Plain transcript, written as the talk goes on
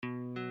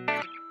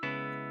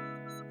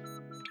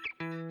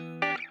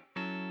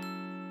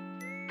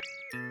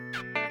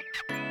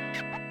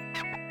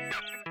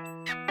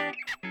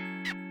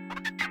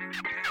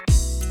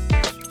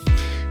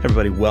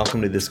Everybody,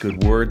 welcome to This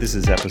Good Word. This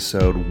is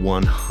episode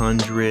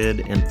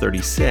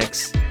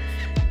 136.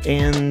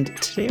 And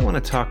today I want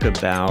to talk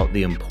about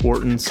the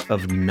importance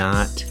of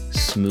not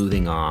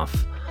smoothing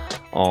off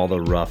all the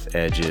rough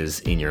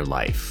edges in your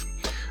life.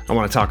 I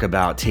want to talk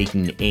about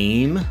taking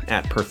aim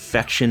at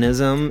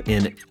perfectionism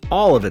in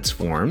all of its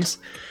forms.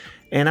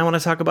 And I want to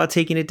talk about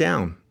taking it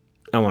down.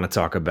 I want to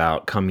talk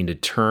about coming to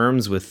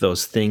terms with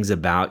those things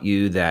about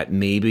you that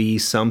maybe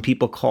some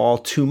people call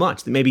too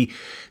much. Maybe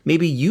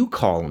you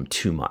call them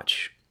too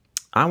much.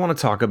 I want to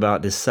talk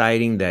about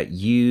deciding that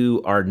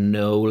you are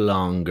no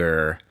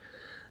longer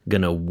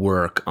going to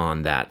work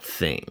on that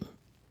thing.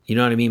 You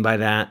know what I mean by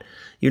that?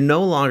 You're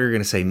no longer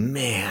going to say,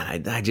 man, I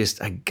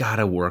got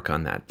to work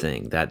on that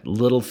thing, that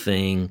little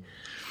thing.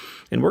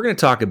 And we're going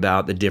to talk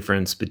about the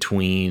difference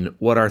between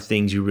what are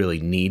things you really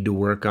need to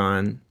work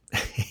on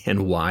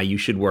and why you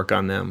should work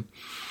on them.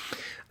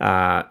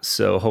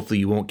 So hopefully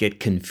you won't get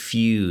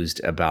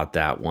confused about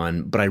that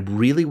one. But I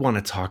really want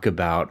to talk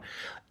about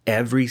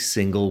every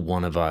single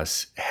one of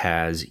us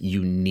has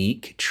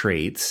unique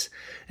traits,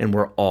 and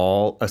we're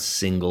all a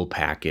single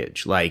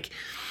package. Like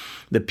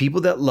the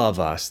people that love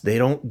us, they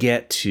don't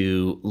get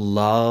to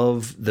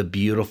love the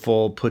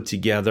beautiful, put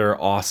together,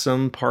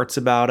 awesome parts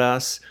about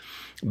us,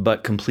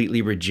 but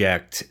completely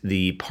reject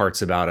the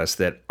parts about us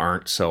that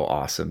aren't so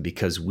awesome,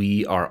 because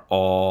we are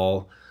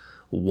all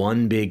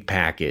one big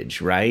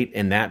package, right?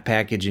 And that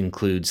package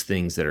includes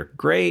things that are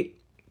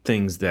great,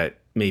 things that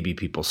maybe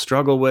people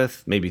struggle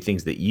with, maybe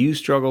things that you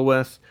struggle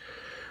with.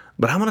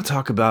 But I want to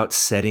talk about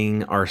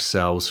setting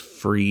ourselves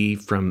free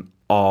from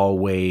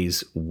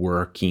always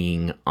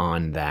working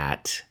on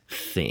that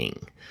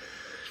thing.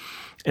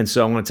 And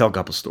so I want to tell a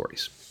couple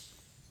stories.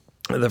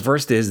 The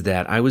first is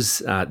that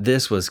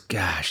this was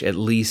at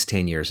least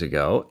 10 years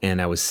ago,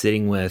 and I was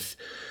sitting with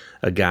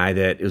a guy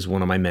that was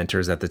one of my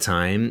mentors at the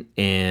time,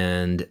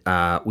 and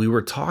we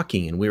were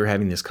talking, and we were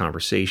having this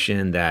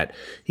conversation that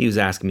he was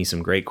asking me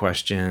some great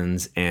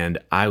questions, and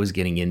I was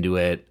getting into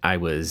it. I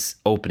was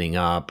opening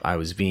up. I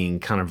was being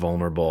kind of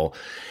vulnerable,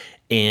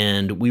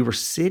 and we were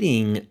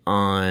sitting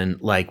on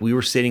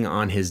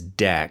his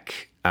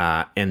deck,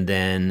 and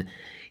then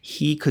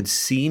he could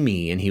see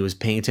me and he was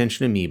paying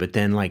attention to me, but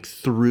then like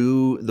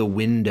through the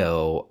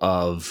window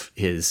of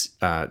his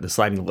the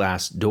sliding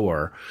glass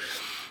door,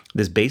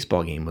 this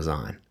baseball game was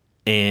on.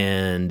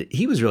 And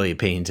he was really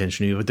paying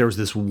attention to me, but there was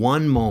this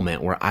one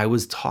moment where I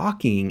was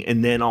talking,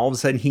 and then all of a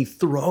sudden he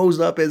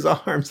throws up his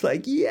arms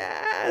like,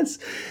 yes,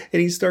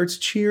 and he starts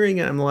cheering,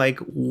 and I'm like,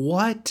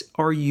 what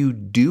are you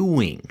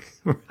doing?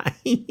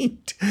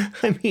 Right?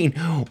 I mean,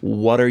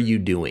 what are you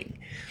doing?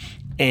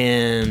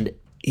 And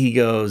he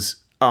goes,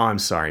 oh, I'm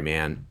sorry,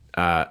 man.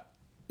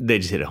 They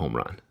just hit a home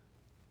run.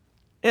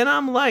 And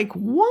I'm like,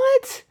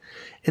 what?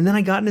 And then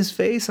I got in his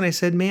face and I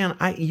said, man,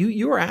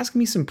 you were asking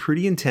me some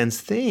pretty intense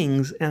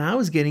things, and I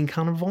was getting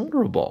kind of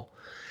vulnerable.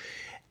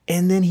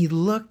 And then he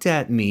looked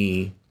at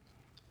me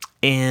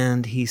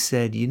and he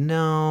said, you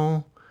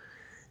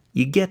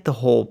get the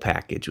whole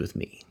package with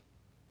me.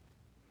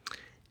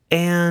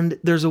 And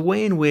there's a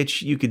way in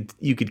which you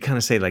could kind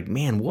of say like,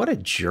 man, what a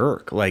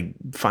jerk. Like,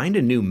 find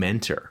a new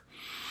mentor.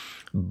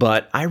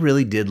 But I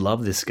really did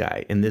love this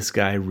guy, and this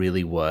guy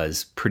really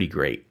was pretty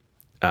great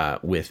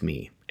with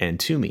me and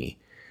to me.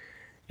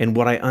 And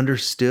what I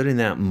understood in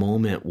that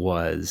moment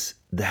was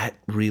that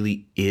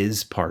really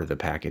is part of the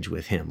package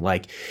with him.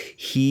 Like,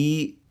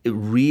 he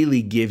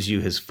really gives you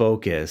his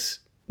focus,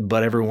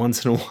 but every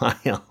once in a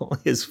while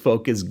his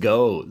focus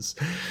goes.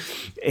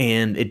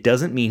 And it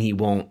doesn't mean he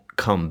won't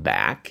come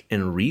back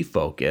and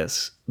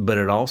refocus, but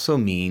it also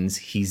means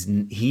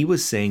he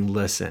was saying,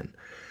 listen,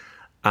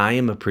 I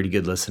am a pretty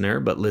good listener,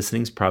 but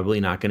listening's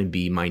probably not going to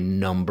be my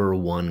number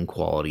one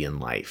quality in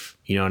life.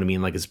 You know what I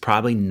mean? Like, it's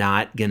probably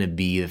not going to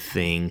be the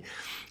thing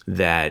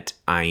that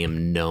I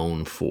am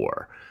known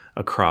for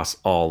across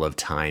all of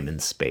time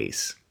and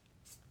space.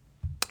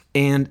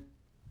 And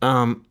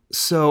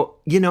so,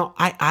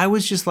 I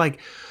was just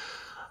like,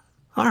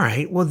 all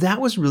right, well,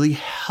 that was really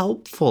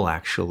helpful,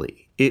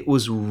 actually. It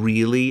was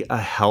really a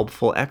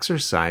helpful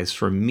exercise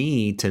for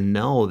me to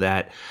know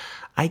that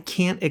I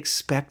can't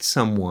expect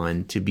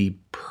someone to be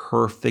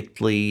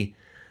perfectly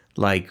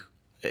like,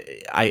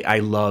 I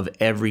love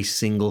every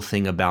single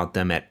thing about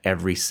them at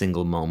every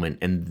single moment,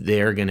 and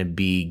they're going to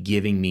be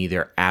giving me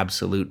their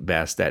absolute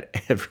best at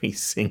every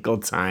single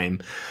time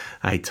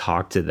I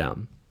talk to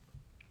them.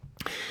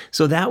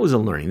 So that was a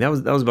learning. That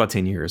was about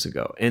 10 years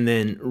ago. And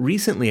then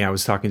recently I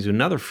was talking to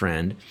another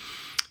friend,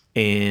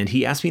 and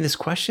he asked me this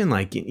question,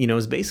 like,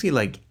 it's basically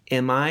like,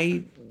 am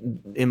I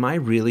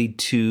really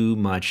too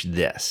much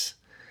this?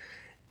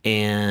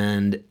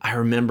 And I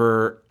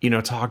remember,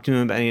 talking to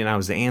him about it, and I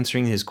was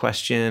answering his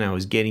question. I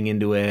was getting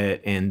into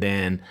it. And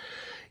then,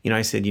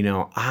 I said,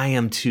 I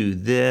am to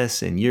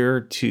this and you're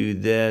to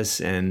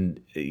this, and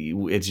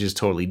it's just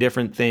totally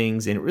different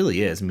things. And it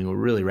really is. I mean, we're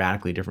really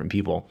radically different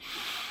people.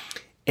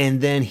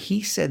 And then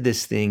he said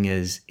this thing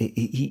as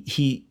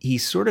he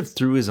sort of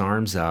threw his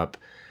arms up,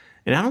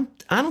 and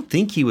I don't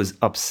think he was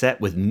upset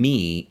with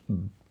me,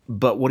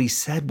 but what he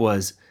said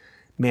was,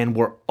 man,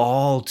 we're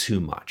all too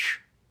much.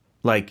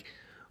 Like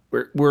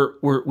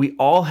we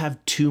all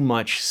have too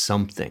much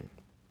something.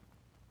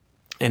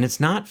 And it's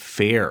not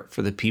fair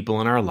for the people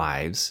in our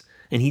lives.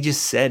 And he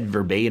just said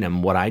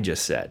verbatim what I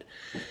just said.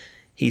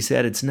 He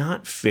said, it's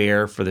not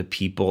fair for the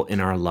people in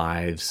our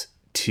lives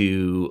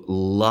to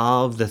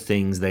love the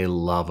things they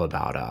love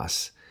about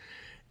us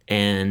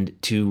and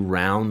to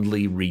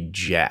roundly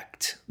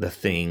reject the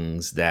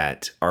things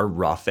that are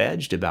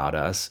rough-edged about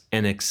us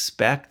and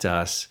expect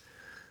us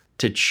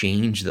to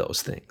change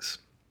those things.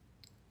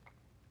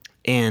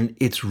 And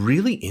it's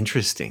really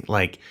interesting.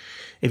 Like,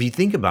 if you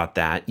think about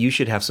that, you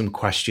should have some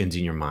questions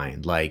in your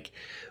mind. Like,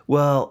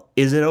 well,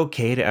 is it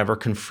okay to ever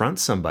confront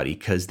somebody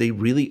because they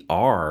really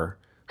are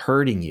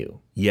hurting you?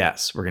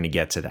 Yes, we're going to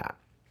get to that.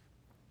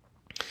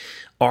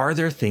 Are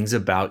there things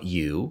about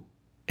you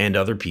and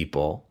other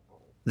people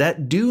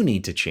that do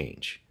need to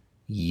change?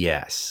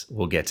 Yes,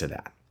 we'll get to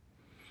that.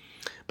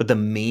 But the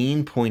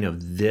main point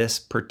of this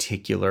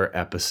particular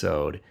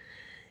episode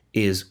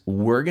is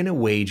we're going to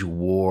wage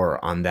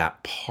war on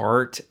that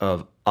part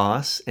of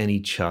us and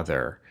each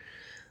other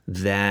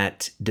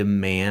that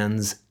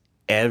demands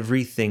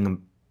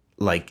everything,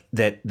 like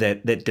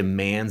that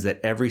demands that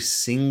every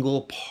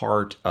single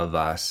part of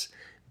us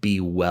be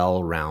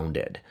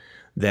well-rounded,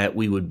 that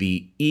we would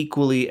be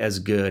equally as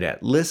good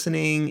at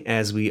listening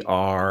as we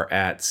are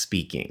at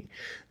speaking,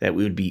 that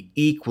we would be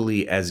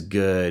equally as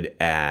good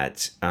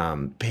at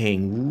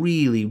paying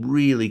really,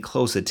 really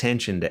close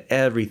attention to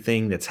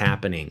everything that's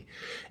happening,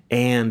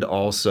 and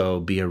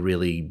also be a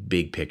really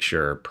big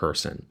picture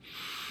person.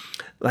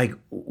 Like,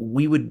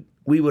 we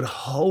would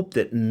hope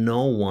that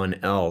no one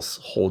else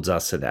holds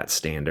us to that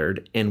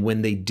standard, and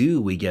when they do,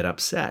 we get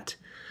upset.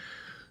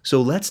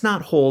 So let's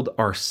not hold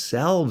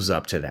ourselves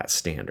up to that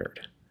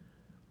standard.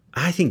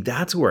 I think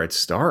that's where it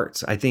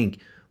starts. I think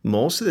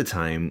most of the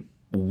time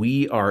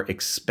we are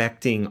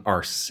expecting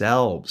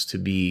ourselves to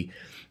be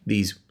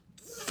these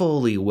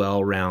fully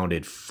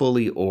well-rounded,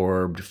 fully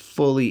orbed,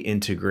 fully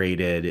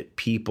integrated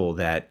people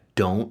that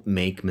don't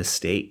make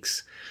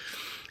mistakes.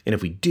 And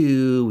if we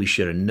do, we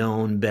should have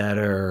known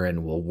better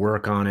and we'll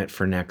work on it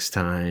for next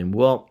time.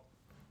 Well,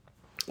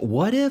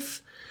 what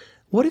if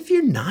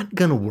you're not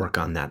going to work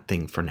on that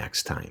thing for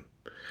next time?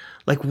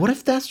 Like, what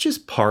if that's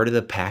just part of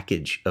the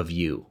package of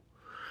you?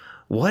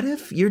 What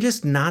if you're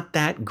just not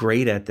that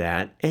great at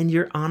that and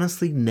you're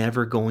honestly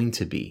never going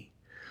to be?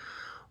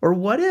 Or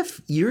what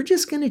if you're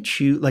just going to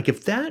choose, like,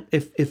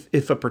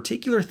 if a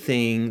particular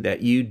thing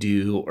that you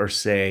do or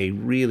say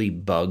really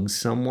bugs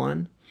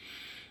someone,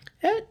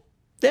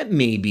 that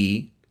may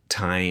be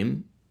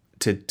time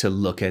to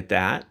look at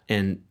that,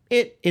 and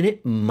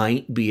it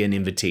might be an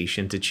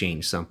invitation to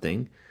change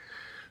something,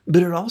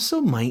 but it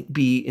also might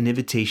be an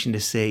invitation to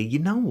say, you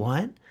know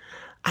what?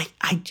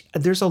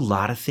 There's a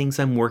lot of things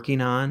I'm working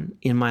on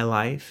in my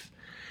life,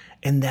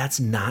 and that's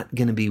not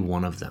going to be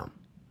one of them.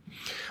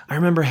 I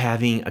remember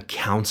having a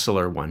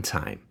counselor one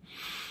time,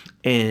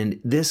 and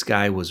this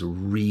guy was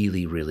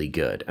really, really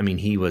good. I mean,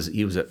 he was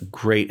a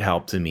great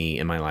help to me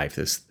in my life,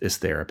 this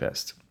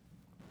therapist.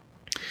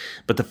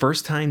 But the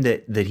first time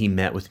that he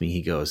met with me,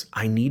 he goes,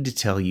 I need to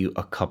tell you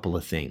a couple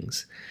of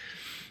things.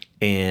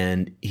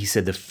 And he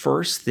said, the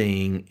first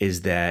thing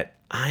is that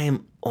I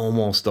am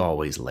almost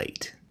always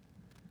late.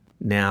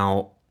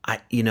 Now,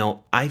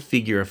 I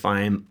figure if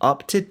I'm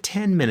up to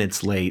 10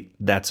 minutes late,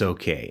 that's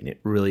okay. And it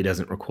really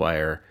doesn't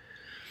require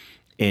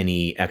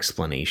any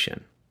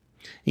explanation.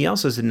 He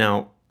also said,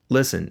 now,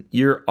 listen,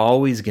 you're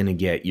always going to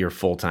get your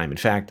full time. In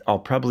fact, I'll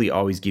probably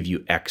always give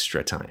you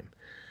extra time.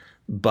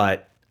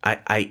 But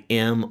I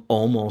am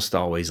almost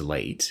always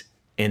late,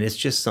 and it's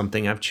just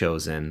something I've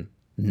chosen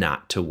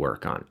not to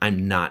work on.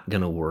 I'm not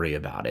going to worry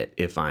about it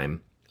if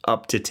I'm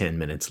up to 10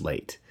 minutes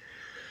late.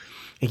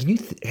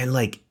 And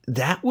like,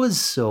 that was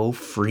so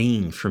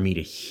freeing for me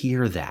to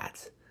hear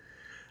that.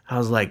 I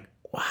was like,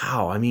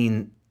 wow, I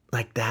mean,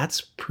 like,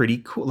 that's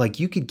pretty cool. Like,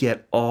 you could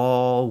get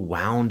all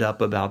wound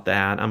up about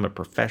that. I'm a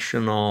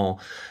professional.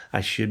 I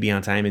should be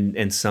on time.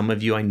 And some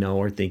of you I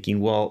know are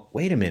thinking, well,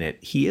 wait a minute.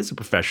 He is a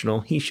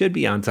professional. He should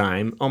be on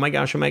time. Oh my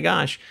gosh. Oh my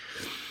gosh.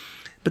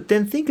 But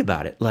then think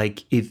about it.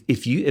 Like,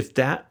 if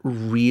that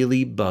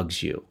really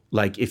bugs you,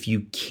 like if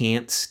you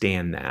can't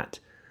stand that,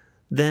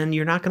 then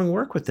you're not going to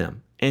work with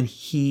him. And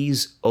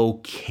he's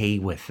okay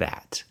with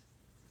that.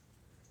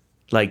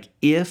 Like,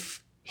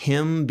 if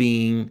him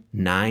being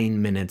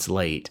 9 minutes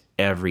late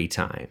every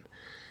time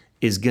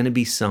is going to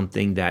be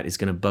something that is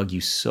going to bug you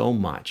so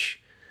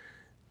much,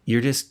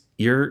 you're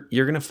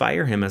going to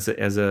fire him as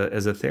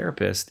a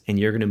therapist, and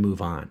you're going to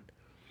move on.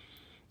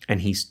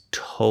 And he's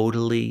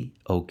totally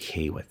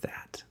okay with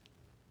that.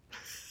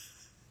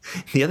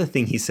 The other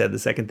thing he said, the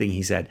second thing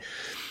he said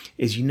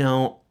is,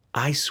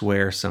 I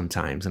swear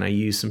sometimes, and I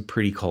use some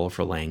pretty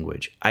colorful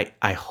language.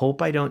 I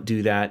hope I don't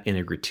do that in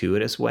a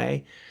gratuitous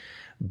way,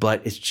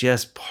 but it's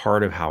just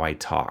part of how I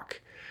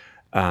talk.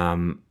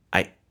 And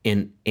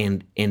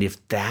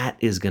if that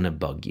is going to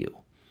bug you,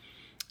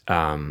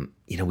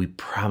 we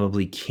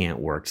probably can't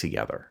work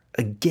together.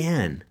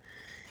 Again,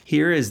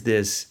 here is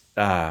this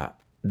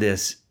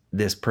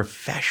this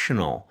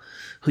professional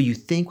who you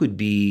think would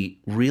be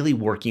really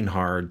working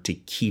hard to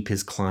keep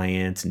his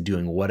clients and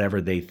doing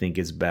whatever they think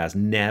is best,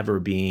 never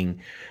being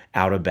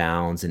out of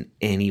bounds in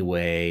any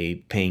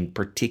way, paying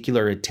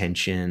particular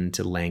attention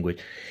to language.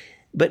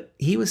 But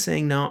he was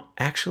saying, no,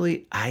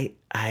 actually, I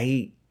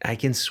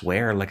can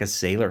swear like a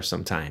sailor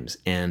sometimes.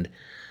 And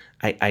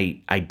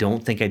I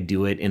don't think I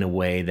do it in a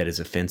way that is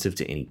offensive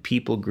to any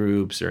people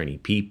groups or any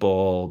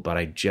people, but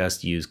I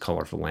just use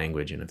colorful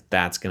language. And if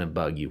that's going to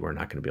bug you, we're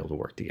not going to be able to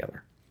work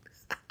together.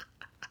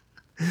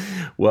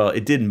 Well,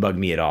 it didn't bug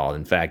me at all.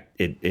 In fact,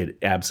 it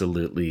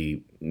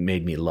absolutely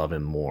made me love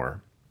him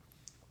more.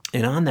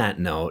 And on that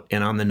note,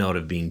 and on the note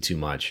of being too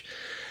much,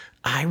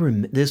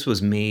 this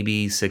was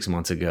maybe 6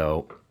 months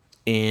ago,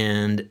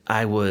 and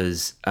I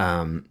was,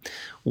 one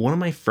of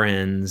my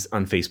friends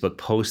on Facebook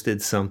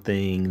posted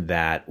something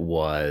that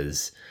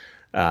was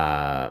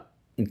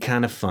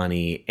kind of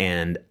funny,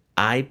 and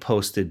I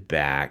posted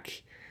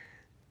back,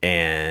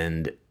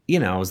 and,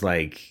 I was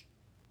like,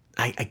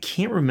 I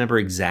can't remember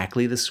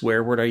exactly the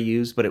swear word I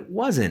used, but it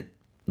wasn't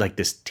like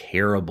this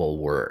terrible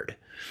word.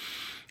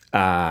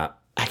 I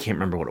can't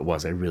remember what it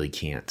was. I really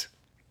can't.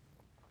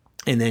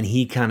 And then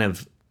he kind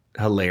of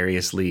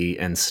hilariously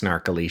and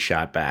snarkily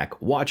shot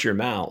back, "Watch your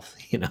mouth,"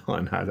 and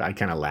I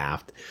kind of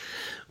laughed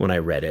when I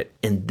read it.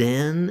 And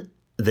then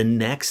the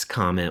next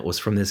comment was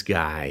from this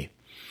guy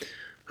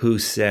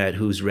who's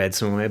read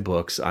some of my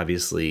books,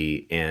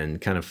 obviously,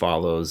 and kind of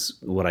follows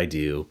what I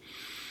do.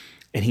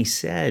 And he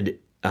said,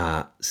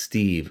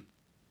 "Steve,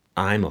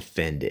 I'm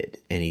offended."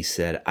 And he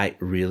said,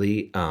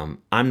 I'm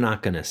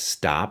not going to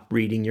stop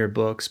reading your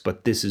books,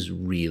 but this is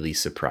really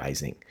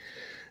surprising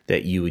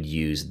that you would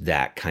use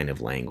that kind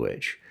of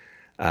language.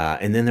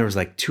 And then there was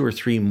like 2 or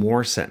 3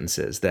 more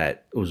sentences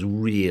that was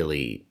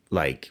really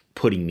like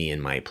putting me in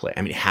my place.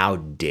 I mean, how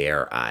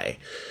dare I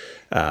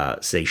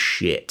say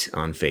shit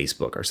on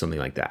Facebook or something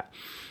like that?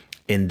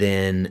 And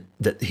then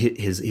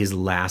his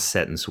last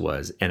sentence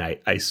was, and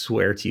I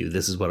swear to you,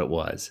 this is what it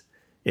was.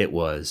 It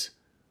was,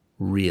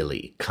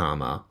 "Really,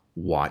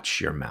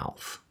 watch your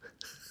mouth."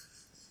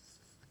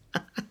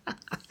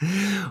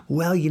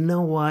 Well, you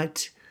know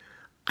what?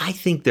 I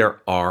think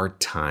there are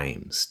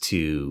times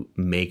to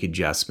make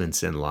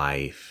adjustments in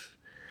life,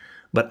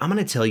 but I'm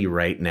going to tell you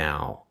right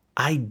now,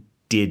 I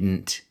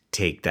didn't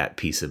take that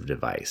piece of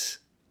advice.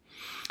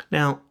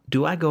 Now,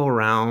 do I go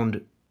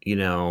around,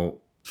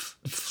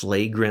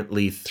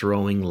 flagrantly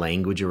throwing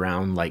language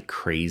around like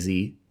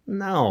crazy?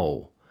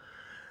 No.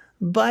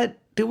 But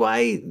do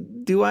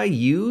I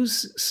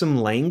use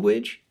some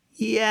language?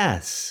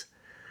 Yes.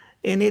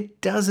 And it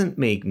doesn't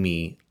make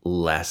me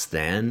less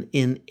than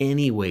in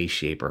any way,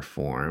 shape, or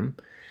form.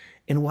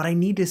 And what I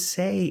need to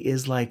say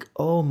is like,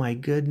 oh my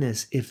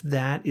goodness, if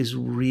that is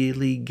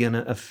really going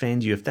to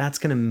offend you, if that's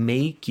going to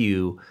make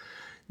you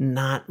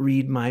not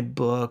read my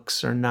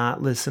books or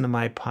not listen to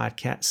my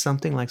podcast,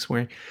 something like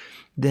swearing,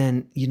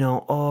 then,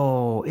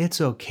 oh,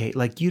 it's okay.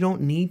 Like, you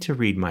don't need to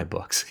read my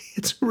books.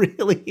 It's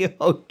really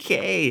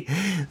okay.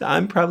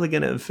 I'm probably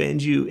going to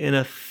offend you in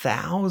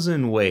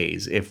 1,000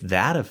 ways if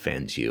that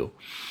offends you.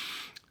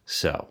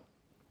 So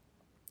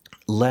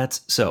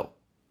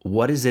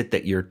what is it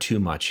that you're too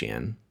much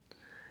in?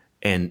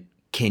 And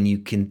can you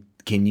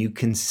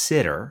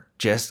consider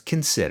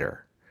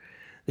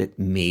that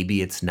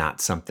maybe it's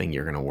not something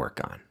you're going to work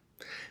on?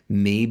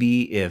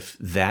 Maybe if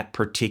that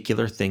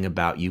particular thing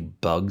about you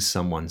bugs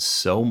someone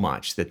so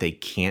much that they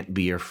can't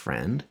be your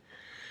friend,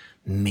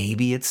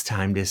 maybe it's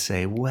time to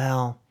say,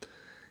 well,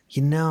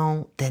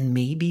 then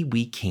maybe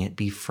we can't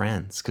be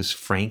friends, because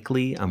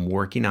frankly, I'm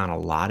working on a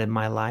lot in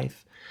my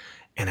life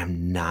and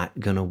I'm not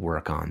going to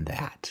work on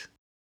that.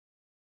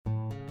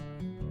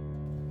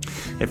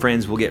 Hey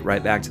friends, we'll get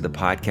right back to the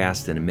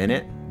podcast in a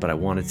minute, but I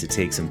wanted to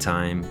take some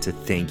time to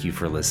thank you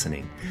for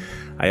listening.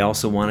 I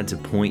also wanted to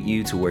point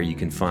you to where you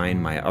can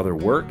find my other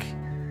work.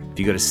 If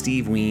you go to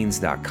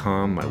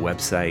steveweens.com, my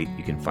website,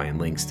 you can find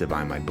links to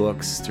buy my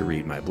books, to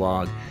read my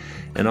blog.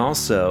 And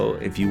also,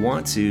 if you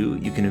want to,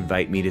 you can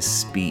invite me to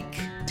speak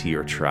to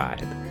your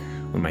tribe.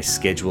 When my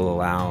schedule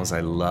allows,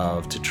 I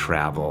love to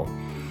travel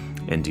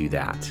and do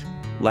that.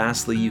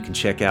 Lastly, you can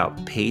check out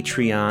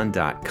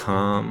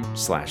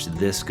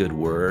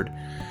patreon.com/thisgoodword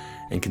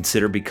and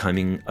consider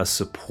becoming a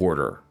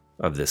supporter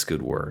of This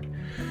Good Word.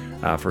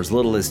 For as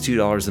little as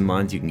 $2 a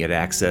month, you can get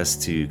access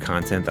to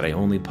content that I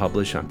only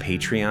publish on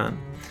Patreon.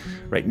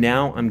 Right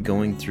now, I'm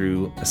going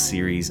through a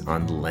series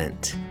on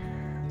Lent.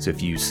 So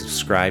if you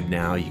subscribe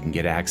now, you can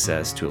get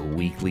access to a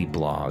weekly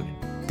blog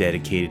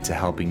dedicated to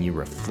helping you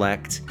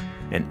reflect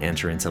and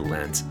enter into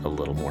Lent a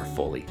little more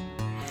fully.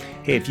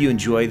 Hey, if you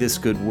enjoy This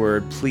Good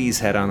Word, please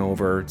head on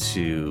over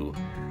to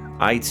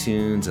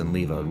iTunes and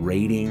leave a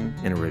rating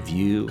and a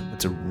review.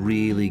 It's a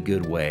really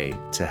good way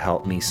to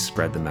help me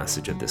spread the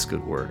message of This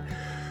Good Word.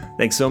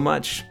 Thanks so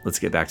much. Let's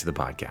get back to the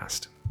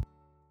podcast.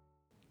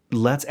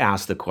 Let's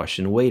ask the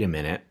question, wait a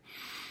minute,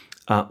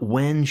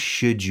 when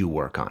should you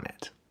work on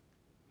it?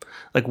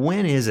 Like,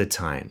 when is a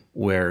time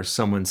where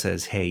someone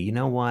says, hey, you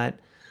know what?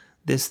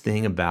 This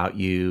thing about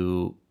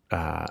you,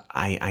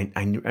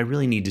 I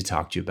really need to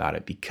talk to you about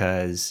it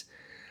because,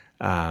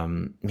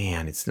 man,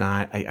 it's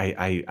not.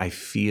 I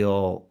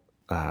feel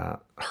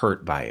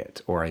hurt by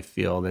it, or I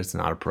feel that it's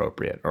not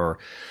appropriate, or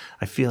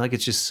I feel like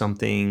it's just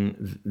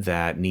something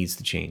that needs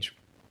to change.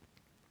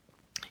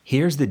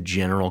 Here's the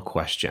general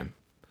question: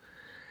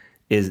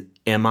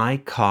 am I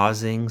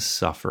causing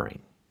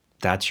suffering?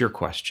 That's your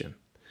question.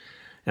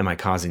 Am I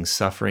causing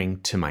suffering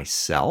to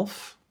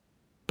myself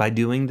by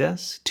doing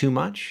this too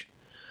much?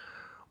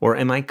 Or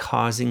am I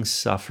causing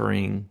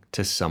suffering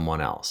to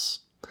someone else?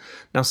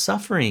 Now,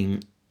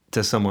 suffering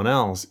to someone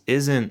else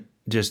isn't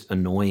just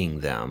annoying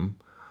them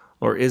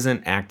or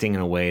isn't acting in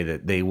a way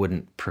that they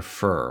wouldn't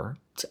prefer.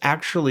 It's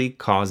actually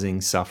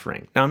causing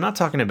suffering. Now, I'm not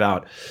talking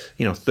about,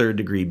 third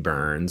degree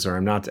burns, or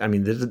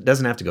it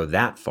doesn't have to go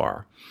that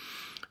far.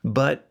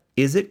 But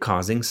is it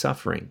causing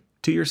suffering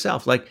to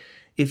yourself? Like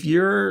if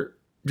you're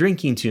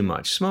drinking too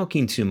much,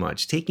 smoking too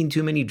much, taking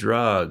too many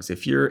drugs,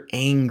 if you're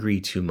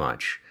angry too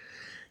much,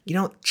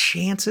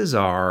 chances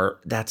are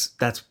that's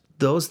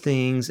those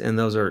things, and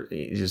those are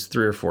just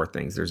 3 or 4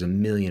 things. There's a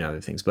million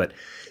other things, but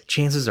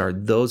chances are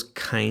those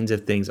kinds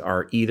of things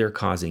are either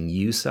causing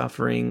you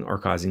suffering or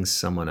causing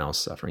someone else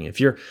suffering. If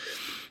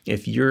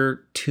you're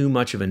too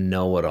much of a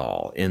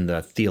know-it-all in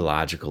the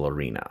theological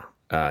arena,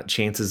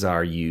 chances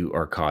are you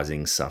are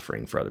causing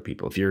suffering for other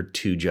people. If you're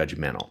too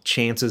judgmental,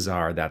 chances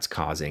are that's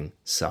causing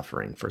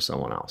suffering for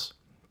someone else.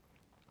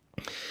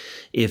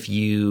 If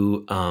the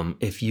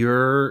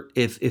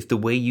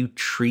way you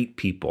treat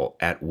people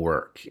at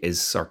work is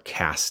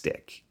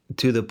sarcastic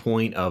to the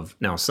point of,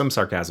 now some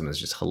sarcasm is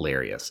just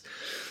hilarious,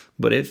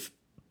 but if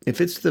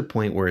it's to the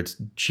point where it's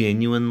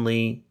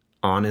genuinely,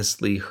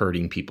 honestly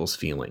hurting people's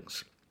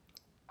feelings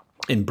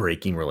and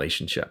breaking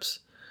relationships,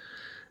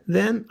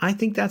 then I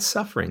think that's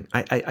suffering.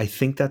 I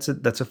think that's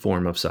a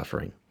form of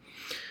suffering.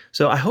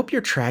 So I hope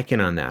you're tracking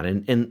on that,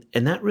 and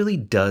that really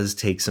does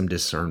take some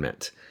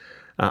discernment.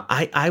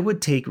 I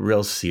would take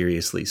real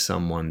seriously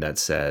someone that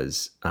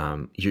says,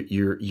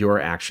 your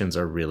actions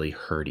are really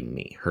hurting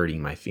me,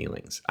 hurting my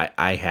feelings.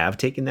 I have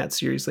taken that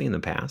seriously in the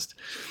past,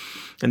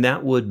 and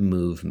that would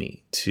move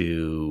me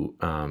to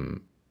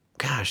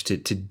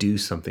do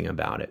something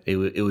about it. It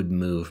would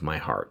move my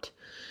heart,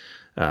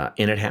 and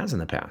it has in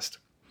the past.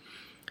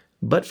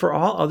 But for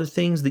all other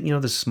things,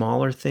 the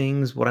smaller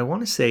things, what I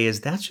want to say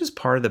is that's just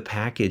part of the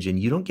package, and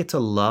you don't get to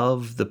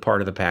love the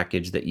part of the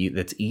package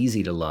that's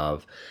easy to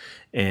love,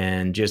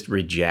 and just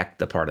reject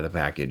the part of the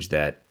package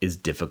that is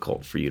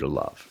difficult for you to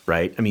love,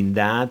 right? I mean,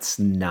 that's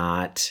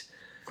not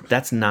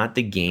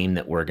the game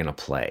that we're going to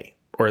play,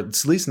 or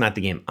it's at least not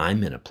the game I'm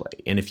going to play.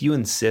 And if you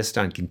insist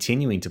on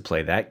continuing to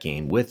play that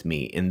game with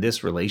me in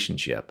this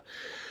relationship,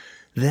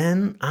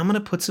 then I'm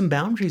going to put some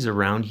boundaries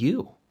around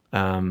you,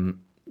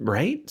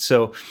 right?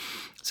 So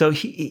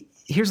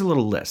here's a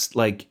little list.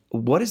 Like,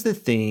 what is the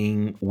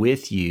thing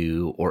with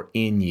you or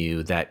in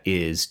you that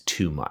is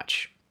too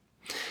much?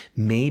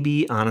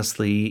 Maybe,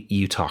 honestly,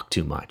 you talk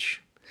too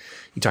much.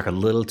 You talk a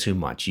little too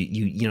much.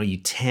 You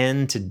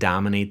tend to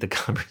dominate the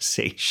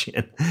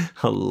conversation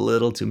a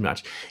little too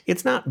much.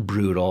 It's not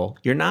brutal.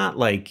 You're not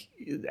like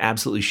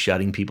absolutely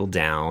shutting people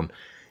down.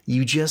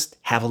 You just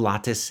have a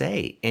lot to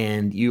say,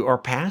 and you are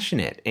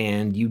passionate,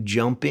 and you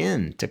jump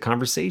into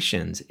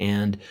conversations,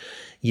 and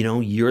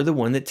you're the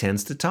one that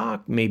tends to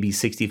talk. Maybe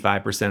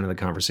 65% of the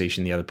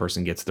conversation, the other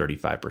person gets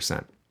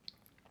 35%.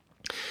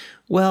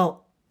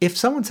 Well, if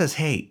someone says,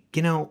 "Hey,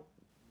 can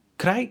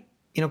I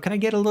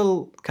get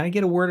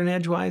a word in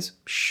edgewise?"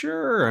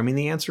 Sure. I mean,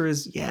 the answer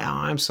is, yeah,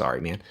 I'm sorry,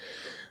 man.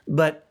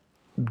 But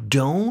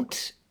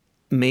don't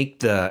make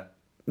the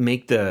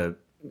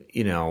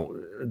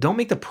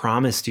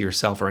promise to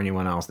yourself or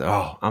anyone else that,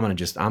 "Oh, I'm going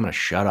to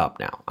shut up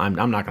now. I'm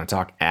not going to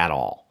talk at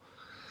all."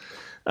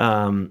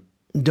 Don't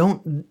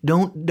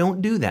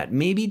do that.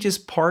 Maybe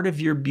just part of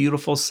your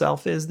beautiful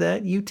self is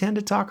that you tend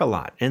to talk a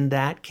lot, and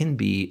that can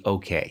be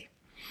okay.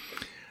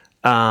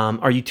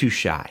 Are you too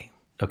shy?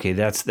 Okay,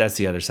 that's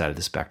the other side of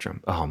the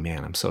spectrum. Oh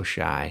man, I'm so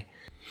shy.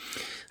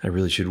 I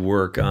really should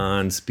work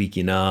on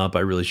speaking up. I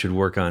really should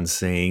work on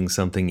saying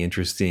something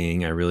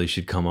interesting. I really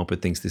should come up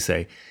with things to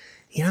say.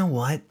 You know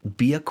what?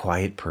 Be a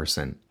quiet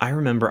person. I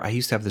remember I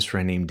used to have this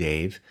friend named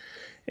Dave,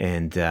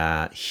 and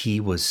he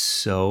was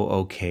so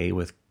okay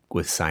with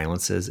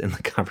silences in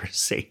the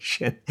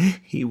conversation.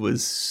 He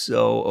was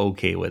so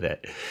okay with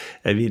it.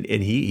 I mean,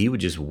 and he would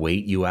just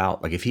wait you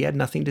out. Like if he had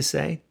nothing to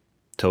say,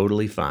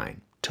 totally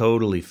fine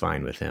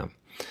with him.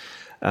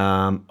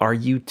 Are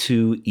you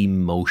too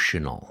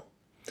emotional?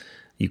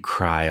 You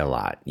cry a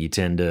lot. You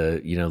tend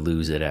to,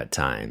 lose it at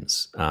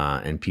times.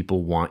 And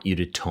people want you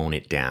to tone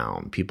it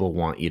down. People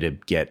want you to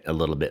get a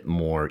little bit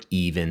more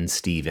even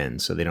Steven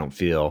so they don't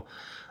feel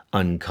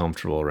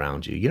uncomfortable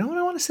around you. You know what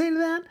I want to say to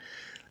that?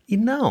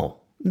 No.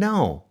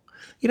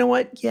 You know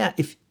what? Yeah,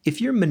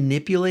 if you're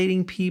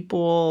manipulating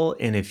people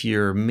and if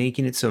you're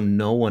making it so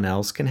no one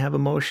else can have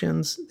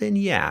emotions, then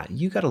yeah,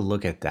 you got to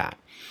look at that.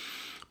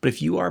 But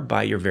if you are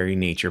by your very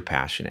nature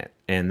passionate,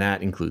 and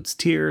that includes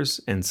tears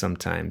and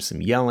sometimes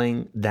some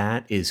yelling,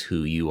 that is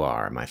who you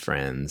are, my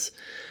friends.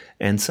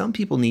 And some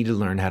people need to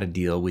learn how to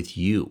deal with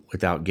you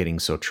without getting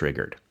so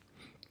triggered.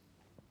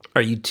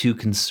 Are you too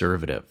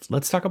conservative?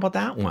 Let's talk about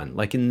that one.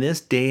 Like in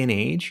this day and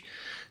age,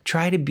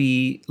 try to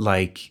be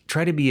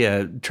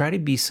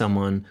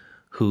someone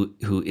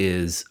who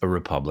is a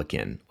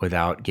Republican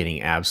without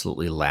getting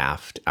absolutely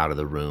laughed out of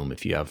the room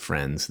if you have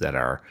friends that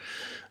are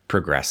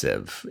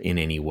progressive in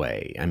any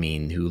way. I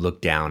mean, who look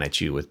down at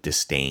you with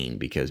disdain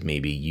because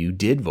maybe you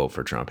did vote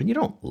for Trump and you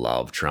don't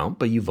love Trump,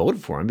 but you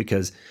voted for him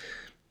because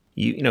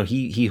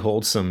he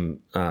holds some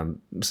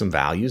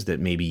values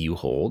that maybe you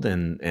hold,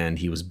 and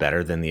he was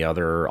better than the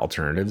other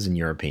alternatives in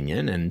your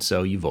opinion, and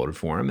so you voted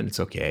for him, and it's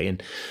okay.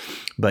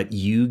 But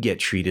you get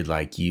treated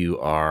like you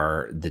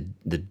are the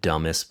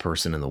dumbest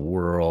person in the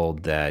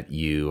world, that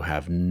you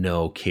have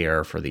no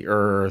care for the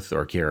earth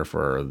or care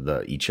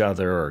for each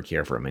other or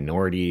care for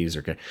minorities,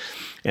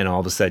 and all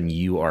of a sudden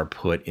you are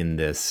put in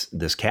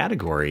this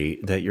category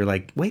that you're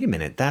like, wait a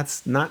minute,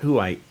 that's not who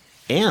I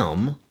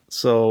am.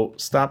 So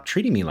stop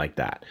treating me like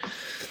that.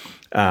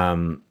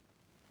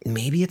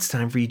 Maybe it's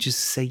time for you just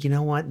to say, you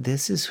know what,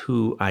 this is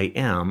who I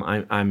am.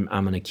 I'm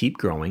going to keep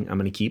growing. I'm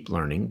going to keep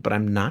learning, but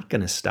I'm not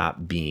going to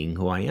stop being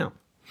who I am.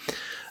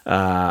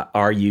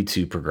 Are you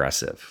too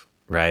progressive?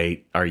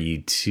 Right? Are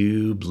you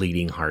too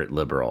bleeding heart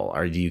liberal?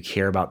 Or do you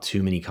care about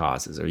too many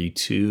causes? Are you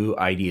too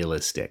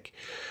idealistic?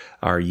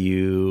 Are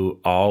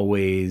you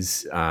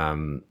always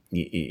buzzing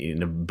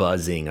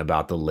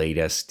about the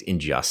latest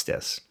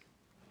injustice?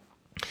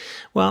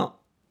 Well,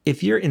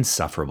 if you're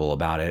insufferable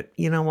about it,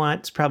 you know what?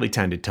 It's probably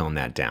time to tone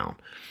that down.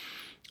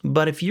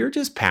 But if you're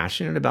just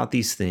passionate about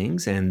these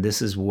things and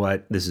this is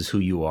who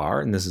you are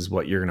and this is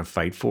what you're going to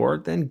fight for,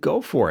 then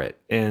go for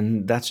it.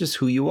 And that's just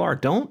who you are.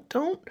 Don't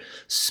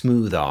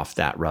smooth off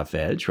that rough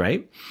edge,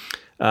 right?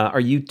 Are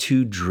you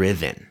too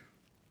driven?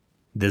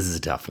 This is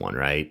a tough one,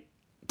 right?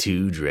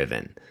 Too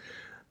driven.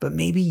 But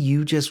maybe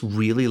you just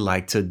really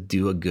like to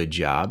do a good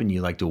job and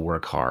you like to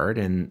work hard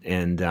and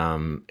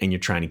you're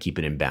trying to keep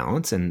it in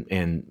balance,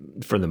 and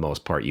for the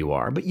most part you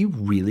are, but you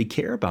really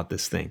care about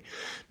this thing.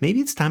 Maybe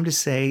it's time to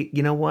say,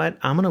 you know what,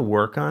 I'm going to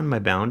work on my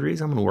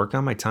boundaries. I'm going to work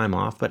on my time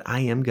off, but I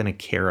am going to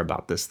care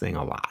about this thing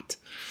a lot.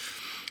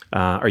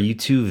 Are you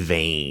too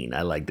vain?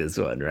 I like this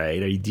one,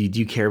 right? Do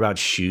you care about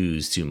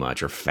shoes too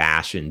much or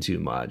fashion too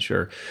much?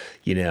 Or,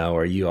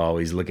 are you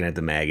always looking at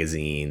the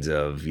magazines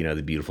of,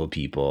 the beautiful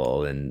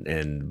people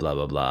and blah,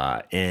 blah,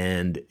 blah.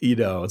 And,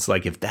 it's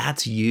like, if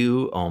that's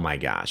you, oh my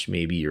gosh,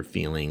 maybe you're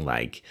feeling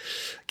like,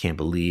 I can't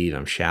believe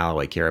I'm shallow.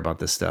 I care about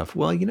this stuff.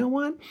 Well, you know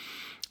what?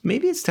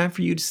 Maybe it's time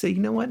for you to say, you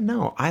know what?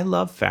 No, I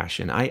love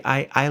fashion.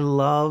 I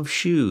love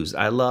shoes.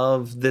 I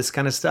love this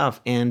kind of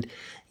stuff. And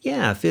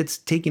yeah, if it's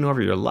taking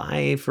over your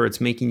life or it's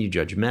making you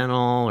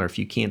judgmental or if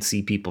you can't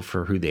see people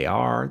for who they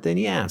are, then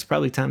yeah, it's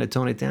probably time to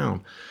tone it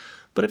down.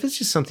 But if it's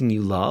just something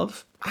you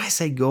love, I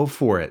say go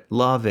for it.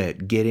 Love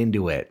it. Get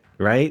into it,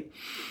 right?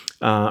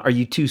 Are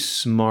you too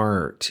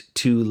smart,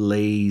 too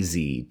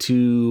lazy,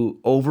 too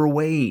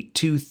overweight,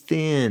 too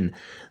thin?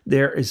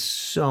 There is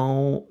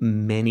so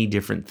many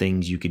different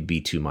things you could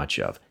be too much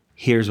of.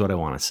 Here's what I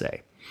want to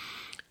say.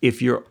 If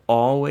you're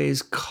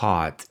always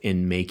caught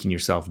in making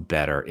yourself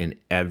better in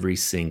every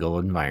single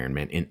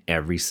environment, in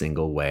every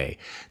single way,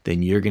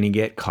 then you're going to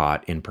get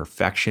caught in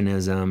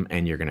perfectionism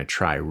and you're going to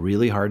try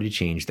really hard to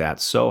change that,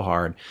 so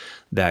hard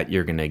that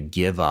you're going to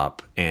give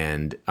up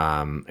and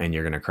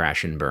you're going to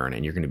crash and burn,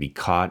 and you're going to be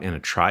caught in a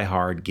try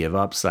hard, give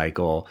up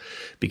cycle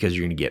because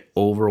you're going to get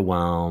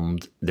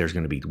overwhelmed. There's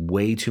going to be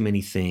way too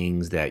many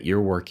things that you're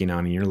working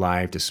on in your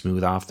life to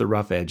smooth off the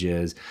rough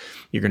edges.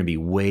 You're going to be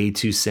way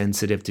too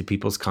sensitive to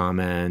people's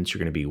comments. You're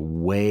going to be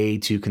way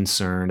too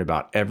concerned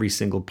about every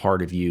single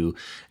part of you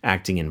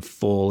acting in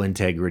full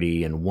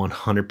integrity and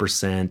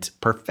 100%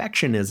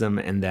 perfectionism,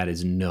 and that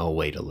is no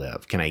way to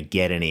live. Can I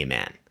get an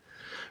amen?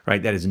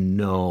 Right? That is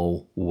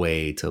no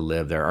way to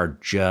live. There are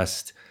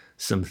just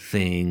some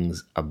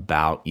things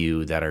about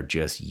you that are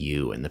just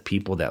you, and the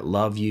people that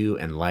love you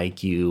and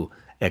like you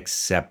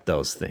accept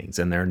those things,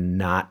 and they're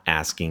not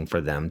asking for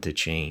them to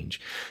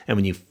change. And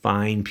when you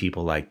find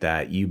people like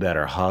that, you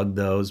better hug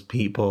those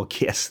people,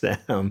 kiss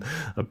them,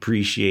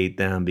 appreciate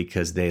them,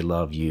 because they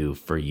love you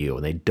for you,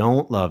 and they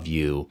don't love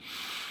you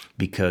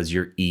because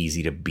you're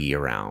easy to be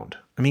around.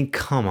 I mean,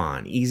 come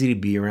on, easy to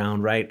be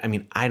around, right? I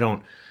mean,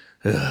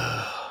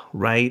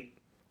 right?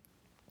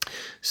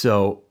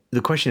 So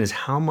the question is,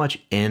 how much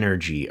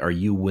energy are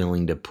you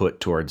willing to put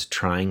towards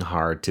trying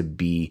hard to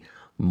be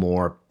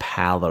more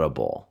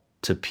palatable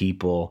to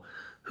people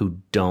who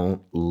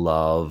don't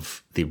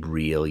love the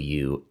real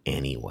you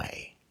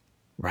anyway,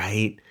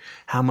 right?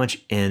 How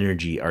much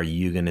energy are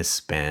you going to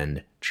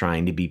spend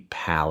trying to be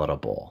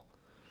palatable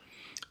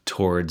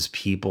towards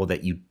people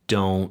that you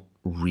don't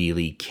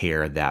really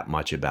care that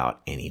much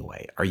about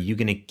anyway? Are you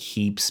going to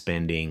keep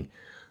spending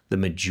the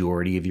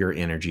majority of your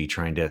energy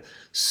trying to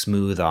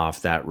smooth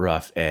off that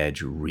rough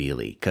edge,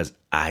 really? Because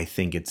I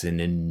think it's an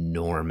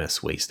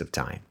enormous waste of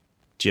time.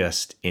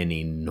 Just an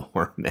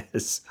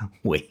enormous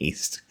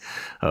waste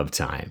of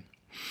time.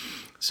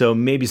 So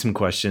maybe some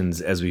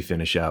questions as we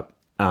finish up.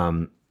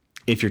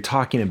 If you're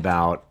talking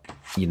about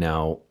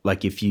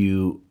Like if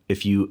you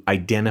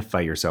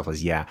identify yourself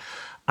as, yeah,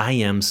 I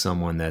am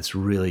someone that's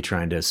really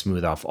trying to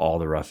smooth off all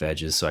the rough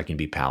edges so I can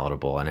be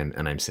palatable,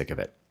 and I'm sick of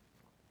it.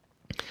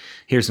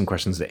 Here's some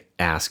questions to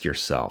ask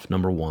yourself.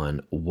 Number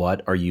one,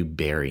 what are you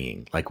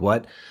burying? Like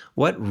what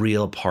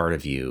real part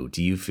of you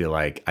do you feel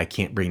like I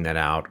can't bring that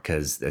out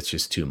because that's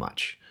just too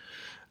much?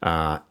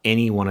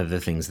 Any one of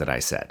the things that I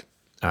said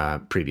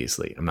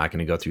previously. I'm not going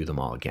to go through them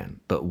all again.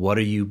 But what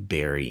are you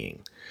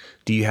burying?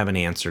 Do you have an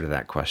answer to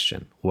that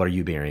question? What are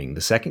you burying?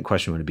 The second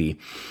question would be,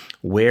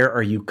 where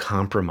are you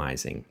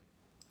compromising?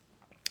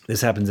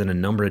 This happens in a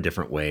number of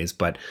different ways,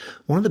 but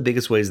one of the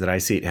biggest ways that I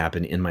see it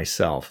happen in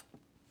myself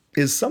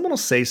is someone will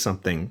say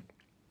something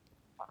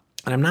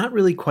and I'm not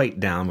really quite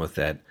down with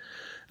it.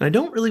 And I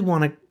don't really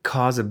want to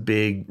cause a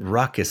big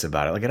ruckus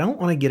about it. Like I don't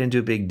want to get into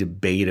a big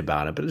debate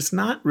about it, but it's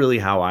not really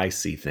how I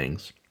see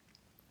things.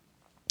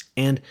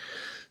 And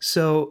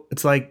so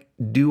it's like,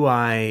 do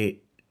I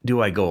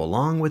go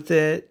along with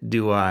it?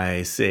 Do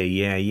I say,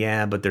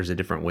 yeah, but there's a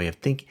different way of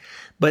thinking?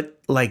 But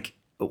like,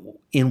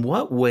 in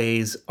what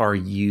ways are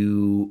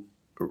you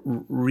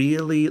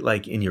really,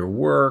 like in your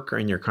work or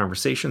in your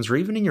conversations or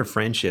even in your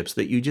friendships,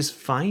 that you just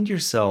find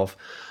yourself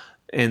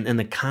and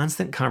the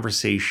constant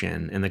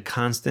conversation and the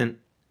constant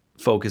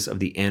focus of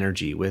the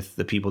energy with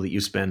the people that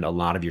you spend a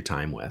lot of your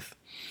time with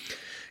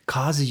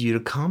causes you to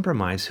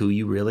compromise who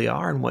you really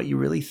are and what you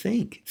really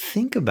think?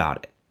 Think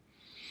about it.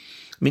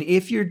 I mean,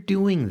 if you're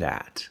doing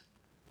that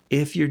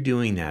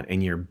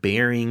and you're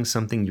burying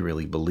something you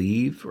really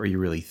believe or you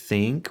really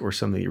think or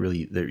something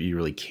that you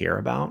really care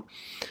about,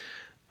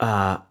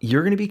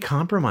 you're going to be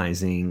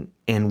compromising.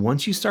 And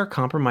once you start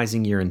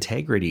compromising your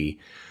integrity,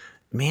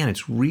 man,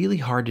 it's really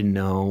hard to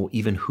know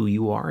even who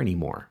you are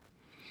anymore.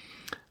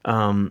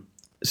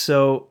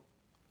 So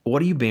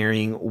what are you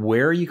burying?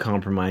 Where are you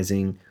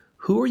compromising?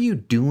 Who are you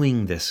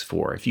doing this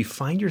for? If you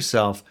find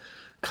yourself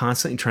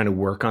constantly trying to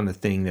work on the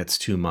thing that's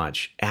too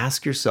much,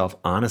 ask yourself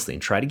honestly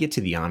and try to get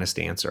to the honest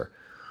answer.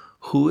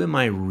 Who am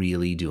I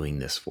really doing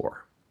this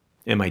for?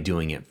 Am I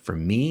doing it for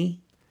me?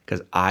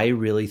 Because I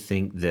really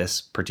think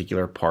this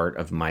particular part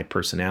of my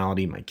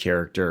personality, my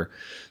character,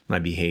 my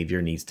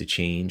behavior needs to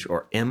change?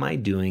 Or am I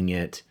doing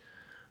it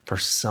for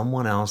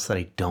someone else that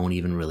I don't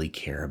even really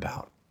care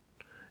about?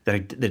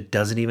 That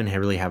doesn't even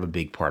really have a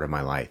big part of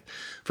my life.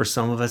 For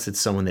some of us, it's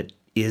someone that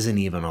isn't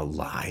even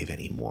alive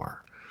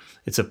anymore.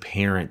 It's a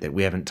parent that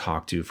we haven't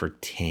talked to for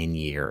 10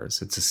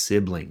 years. It's a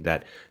sibling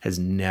that has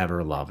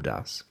never loved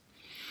us.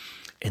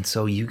 And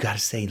so you got to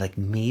say, like,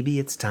 maybe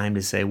it's time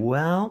to say,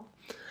 well,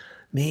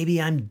 maybe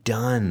I'm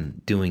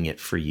done doing it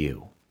for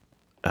you.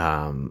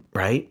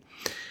 Right?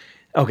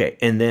 Okay.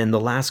 And then the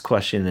last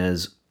question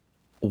is,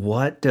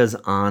 what does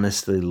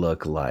honestly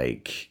look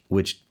like,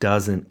 which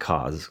doesn't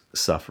cause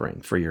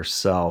suffering for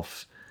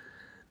yourself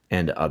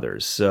and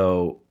others?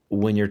 So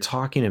when you're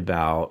talking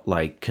about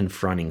like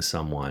confronting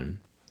someone,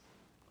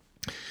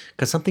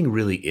 because something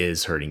really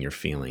is hurting your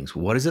feelings,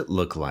 what does it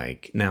look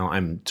like? Now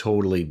I'm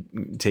totally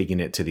taking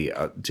it to the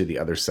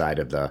other side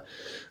of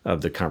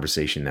the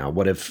conversation. Now,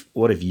 what if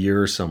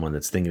you're someone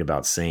that's thinking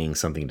about saying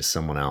something to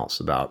someone else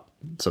about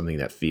something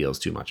that feels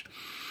too much?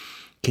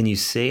 Can you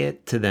say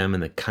it to them in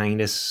the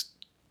kindest,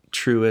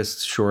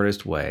 truest,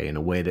 shortest way, in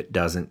a way that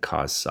doesn't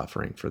cause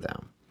suffering for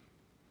them?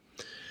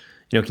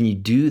 Can you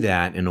do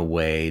that in a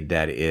way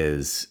that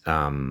is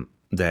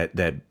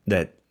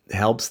that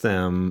helps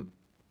them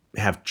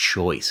have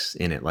choice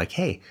in it? Like,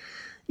 hey,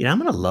 I'm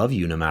going to love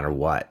you no matter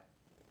what.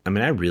 I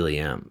mean, I really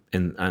am.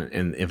 And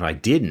if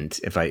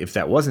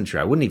that wasn't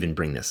true, I wouldn't even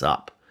bring this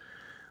up.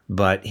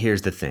 But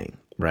here's the thing,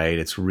 right?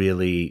 It's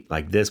really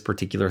like this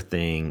particular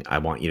thing. I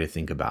want you to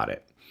think about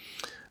it.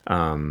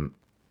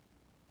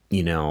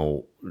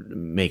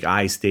 Make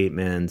I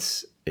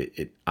statements.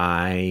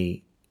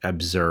 I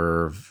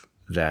observe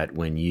that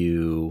when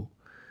you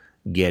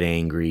get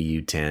angry,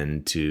 you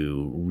tend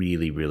to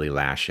really, really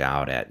lash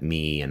out at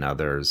me and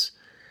others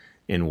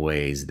in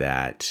ways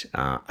that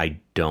I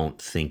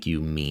don't think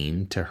you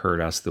mean to hurt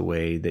us the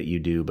way that you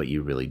do, but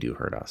you really do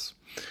hurt us,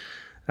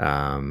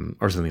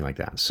 or something like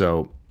that.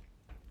 So,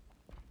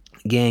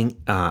 gang,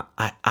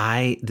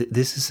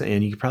 this is,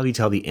 and you can probably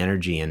tell the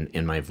energy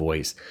in my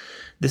voice.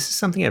 This is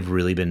something I've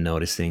really been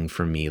noticing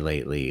for me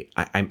lately.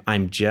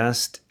 I'm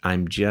just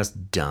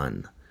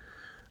done.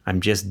 I'm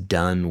just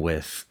done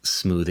with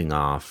smoothing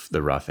off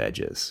the rough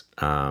edges.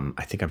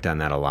 I think I've done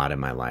that a lot in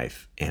my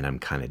life, and I'm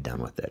kind of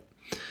done with it.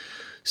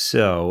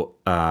 So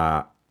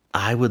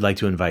I would like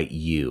to invite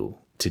you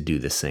to do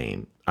the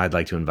same. I'd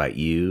like to invite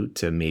you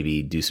to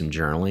maybe do some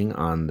journaling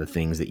on the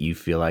things that you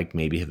feel like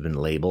maybe have been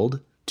labeled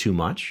too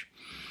much.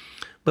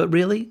 But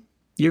really,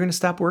 you're going to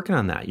stop working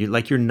on that.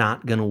 You're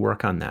not going to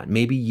work on that.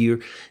 Maybe you're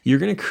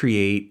going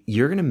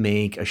to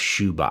make a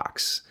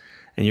shoebox,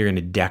 and you're going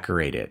to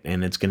decorate it,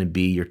 and it's going to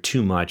be your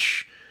too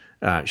much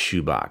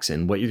shoebox.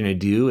 And what you're going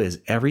to do is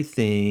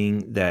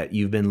everything that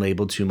you've been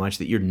labeled too much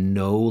that you're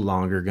no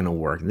longer going to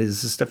work.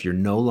 This is stuff you're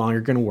no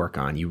longer going to work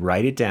on. You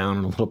write it down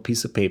on a little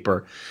piece of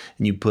paper,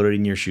 and you put it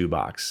in your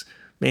shoebox.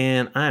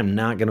 man, I'm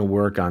not going to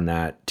work on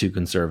that too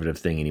conservative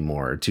thing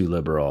anymore, or too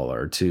liberal,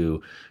 or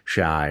too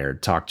shy, or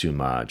talk too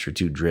much, or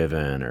too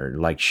driven, or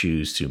like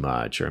shoes too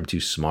much, or I'm too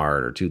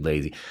smart, or too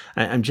lazy.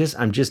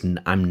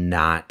 I'm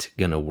not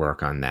going to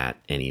work on that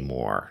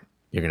anymore.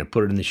 You're going to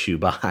put it in the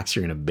shoebox,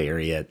 you're going to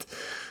bury it,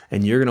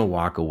 and you're going to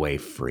walk away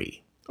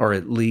free, or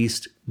at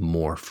least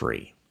more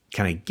free.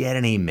 Can I get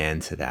an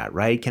amen to that,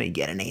 right? Can I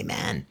get an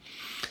amen?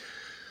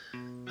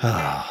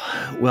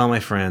 Oh, well, my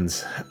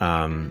friends,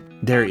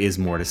 there is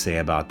more to say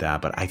about that,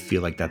 but I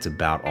feel like that's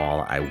about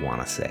all I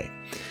want to say.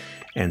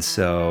 And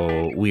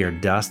so we are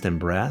dust and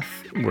breath.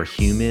 We're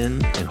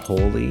human and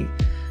holy.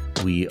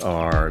 We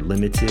are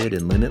limited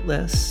and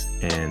limitless,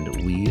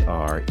 and we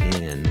are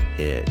in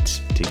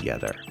it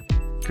together.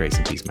 Grace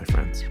and peace, my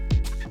friends.